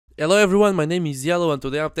Hello everyone, my name is Yellow and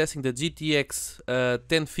today I'm testing the GTX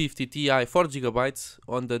 1050 Ti 4GB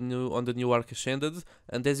on the new ARK Ascended,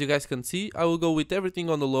 and as you guys can see I will go with everything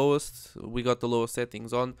on the lowest. We got the lowest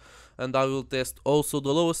settings on, and I will test also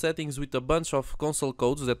the lowest settings with a bunch of console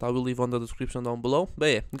codes that I will leave on the description down below.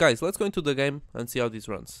 But yeah, guys, let's go into the game and see how this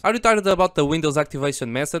runs. Are you tired about the Windows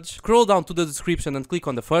activation message? Scroll down to the description and click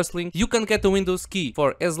on the first link. You can get a Windows key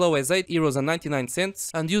for as low as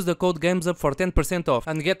 €8.99 and use the code GAMESUP for 10% off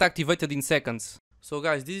and get activated in seconds. So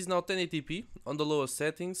guys, this is now 1080p on the lowest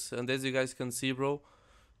settings, and as you guys can see, bro,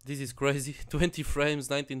 this is crazy. 20 frames,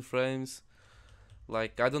 19 frames.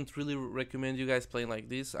 Like, I don't really recommend you guys playing like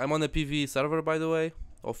this. I'm on a PvE server, by the way,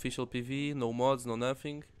 official PvE, no mods, no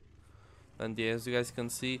nothing. And yeah, as you guys can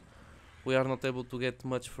see, we are not able to get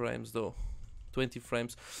much frames though. 20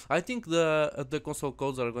 frames. I think the console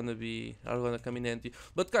codes are gonna come in handy.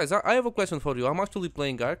 But guys, I have a question for you. I'm actually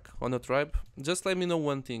playing ARK on a tribe. Just let me know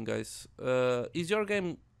one thing, guys. Is your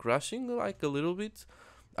game crashing like a little bit?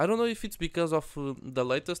 I don't know if it's because of the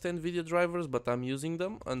latest Nvidia drivers, but I'm using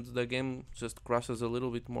them and the game just crashes a little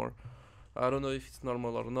bit more. I don't know if it's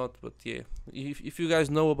normal or not, but yeah. If you guys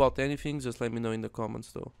know about anything, just let me know in the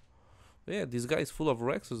comments though. Yeah, this guy is full of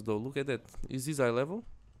Rexes though. Look at that. Is this eye level?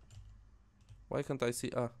 Why can't I see?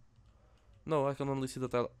 No, I can only see the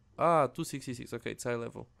tile. 266. Okay, it's high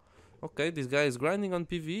level. Okay, this guy is grinding on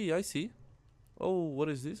PvE. I see. Oh, what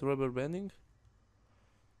is this? Rubber banding.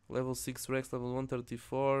 Level 6 Rex, level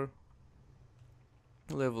 134.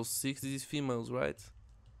 Level 6. This is females, right?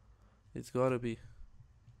 It's gotta be.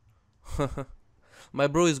 My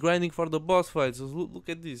bro is grinding for the boss fights. So look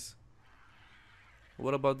at this.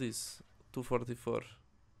 What about this? 244.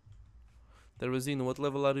 Ryzen, what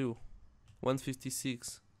level are you?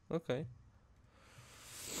 156. Okay.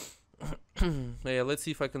 Yeah, let's see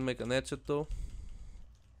if I can make an headshot though.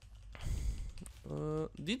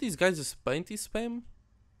 Did these guys just paint his spam?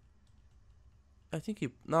 I think he...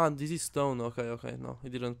 Nah, this is stone. Okay, no, he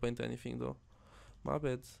didn't paint anything though. My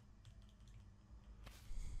bad.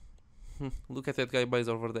 Look at that guy guys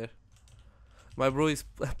over there. My bro is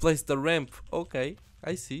placed the ramp. Okay,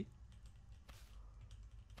 I see.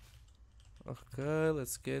 Okay,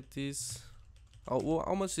 let's get this.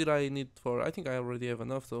 How much did I need for? I think I already have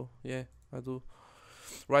enough though. Yeah, I do.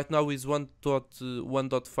 Right now is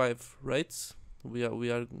 1.5 rates.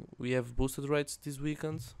 We have boosted rates this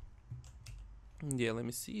weekend. Yeah, let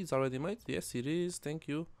me see. It's already made. Yes, it is. Thank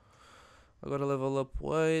you. I gotta level up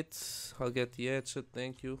weight. I'll get the headshot.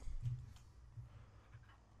 Thank you.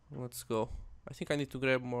 Let's go. I think I need to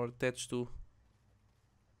grab more thatch too.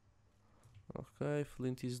 Okay,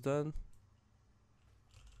 flint is done.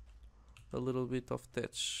 A little bit of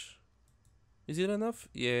thatch. Is it enough?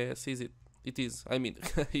 Yes, is it? It is. I mean,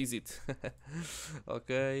 is it?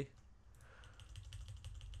 Okay.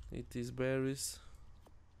 It is berries.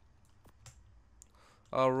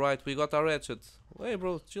 Alright, we got our hatchet. Hey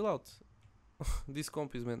bro, chill out. This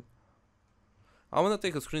comp is, man. I wanna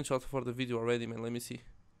take a screenshot for the video already, man. Let me see.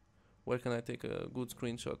 Where can I take a good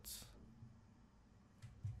screenshot?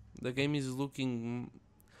 The game is looking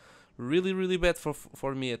really bad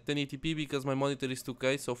for me at 1080p because my monitor is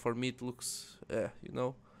 2K, so for me it looks, you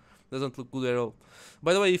know, doesn't look good at all.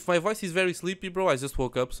 By the way, if my voice is very sleepy, bro, I just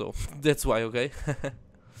woke up, so that's why, okay?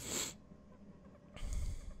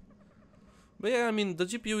 But yeah, I mean, the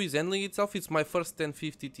GPU is handling itself. It's my first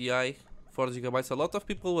 1050 Ti, 4GB. A lot of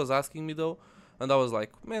people was asking me though, and I was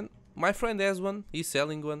like, man, my friend has one, he's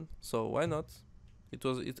selling one, so why not?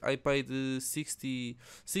 I paid 65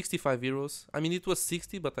 euros. I mean, it was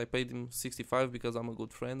 60, but I paid him 65 because I'm a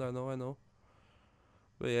good friend. I know.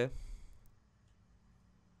 But yeah.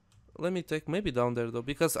 Let me take maybe down there though,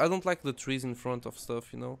 because I don't like the trees in front of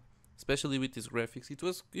stuff, you know. Especially with these graphics.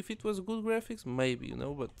 If it was good graphics, maybe, you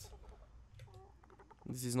know, but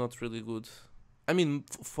this is not really good. I mean,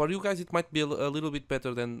 for you guys it might be a little bit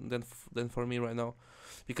better than for me right now.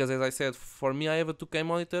 Because as I said, for me I have a 2K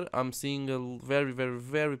monitor, I'm seeing a very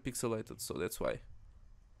pixelated, so that's why.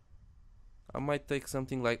 I might take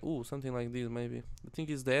something like, something like this maybe. The thing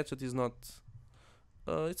is the headshot is not,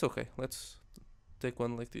 it's okay, let's take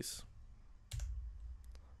one like this.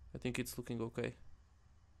 I think it's looking okay.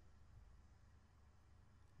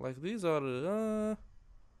 Like this or,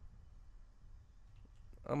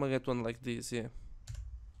 I'm gonna get one like this, yeah.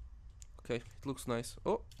 Okay, it looks nice.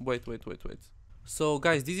 Oh, wait. So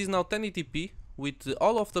guys, this is now 1080p with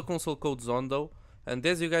all of the console codes on though, and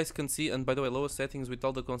as you guys can see, and by the way, lowest settings with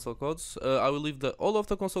all the console codes. I will leave all of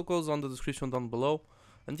the console codes on the description down below.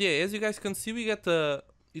 And yeah, as you guys can see, we get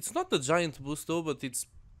it's not a giant boost though, but it's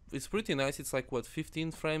pretty nice. It's like what,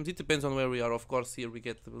 15 frames. It depends on where we are, of course. Here we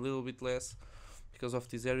get a little bit less because of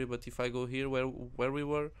this area, but if I go here where we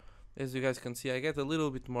were, as you guys can see, I get a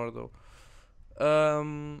little bit more though.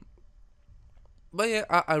 But yeah,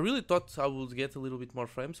 I really thought I would get a little bit more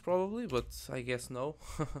frames probably, but I guess no.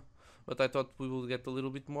 But I thought we would get a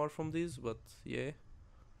little bit more from this, but yeah,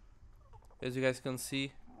 as you guys can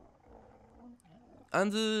see.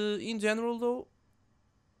 And in general though,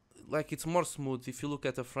 like, it's more smooth if you look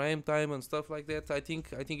at the frame time and stuff like that. I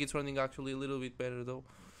think it's running actually a little bit better though.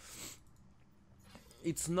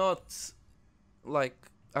 It's not like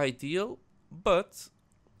ideal, but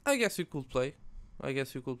I guess you could play.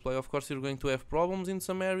 Of course, you're going to have problems in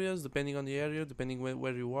some areas, depending on the area, depending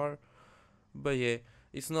where you are. But yeah,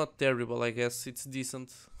 it's not terrible. I guess it's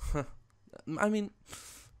decent. I mean,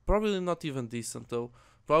 probably not even decent though.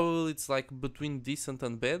 Probably it's like between decent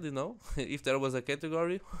and bad, you know, if there was a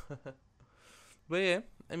category. But yeah,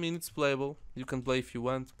 I mean, it's playable. You can play if you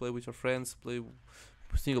want, play with your friends, play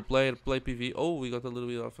single player, play PV. Oh, we got a little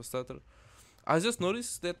bit of a stutter. I just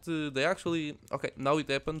noticed that they actually, okay, now it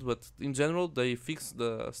happened, but in general they fixed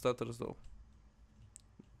the stutters though.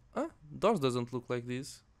 Doors doesn't look like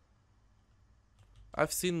this.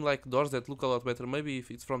 I've seen like doors that look a lot better. Maybe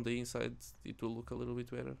if it's from the inside, it will look a little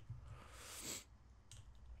bit better.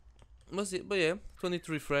 But yeah,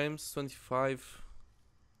 23 frames, 25.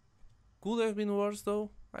 Could have been worse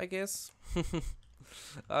though, I guess.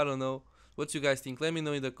 I don't know. What you guys think? Let me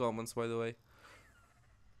know in the comments, by the way.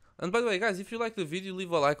 And by the way, guys, if you like the video,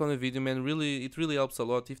 leave a like on the video, man. It really helps a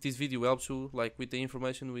lot. If this video helps you, like, with the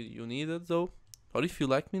information you needed though, or if you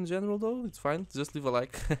like me in general though, it's fine. Just leave a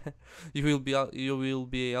like. you will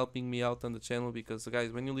be helping me out on the channel, because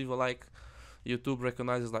guys, when you leave a like, YouTube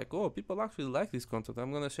recognizes like, oh, people actually like this content.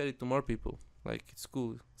 I'm gonna share it to more people. Like, it's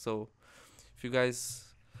cool. So if you guys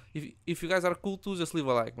are cool too, just leave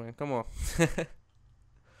a like, man. Come on.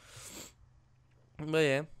 But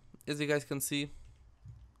yeah, as you guys can see,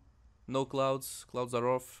 no clouds are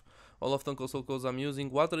off. All of the console codes I'm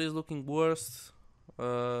using. Water is looking worse,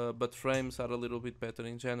 but frames are a little bit better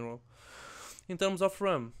in general. In terms of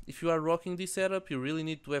RAM, if you are rocking this setup, you really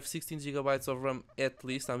need to have 16 GB of RAM at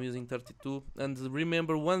least. I'm using 32. And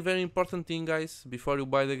remember one very important thing, guys, before you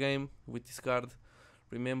buy the game with this card.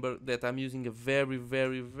 Remember that I'm using a very,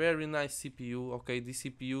 very, very nice CPU. Okay, this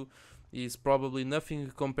CPU is probably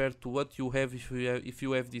nothing compared to what you have if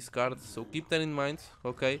you have this card. So keep that in mind,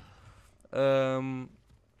 okay?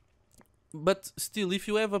 But still, if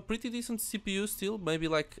you have a pretty decent CPU still, maybe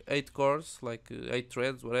like 8 cores, like 8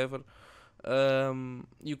 threads, whatever,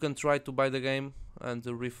 you can try to buy the game and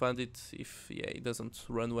refund it if it doesn't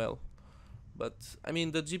run well. But I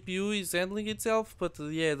mean, the GPU is handling itself, but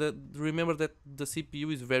yeah, remember that the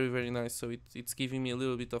CPU is very, very nice, so it's giving me a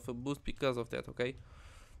little bit of a boost because of that, okay?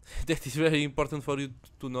 That is very important for you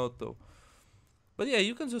to note though. But yeah,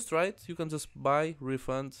 you can just try it. You can just buy,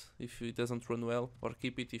 refund if it doesn't run well, or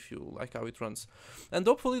keep it if you like how it runs. And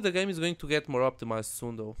hopefully the game is going to get more optimized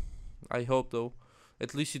soon though. I hope though.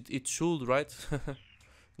 At least it should, right?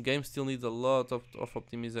 Game still needs a lot of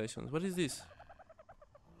optimizations. What is this?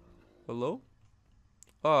 Hello?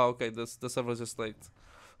 Oh, okay, the server just lagged.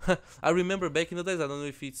 I remember back in the days, I don't know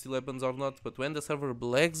if it still happens or not, but when the server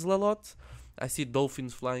lags a lot, I see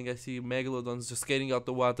dolphins flying, I see megalodons just getting out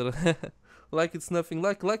the water. Like it's nothing,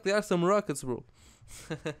 like there are some rockets, bro.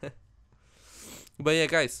 But yeah,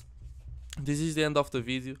 guys, this is the end of the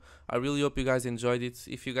video. I really hope you guys enjoyed it.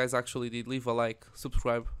 If you guys actually did, leave a like,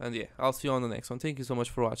 subscribe, and yeah, I'll see you on the next one. Thank you so much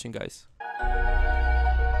for watching, guys.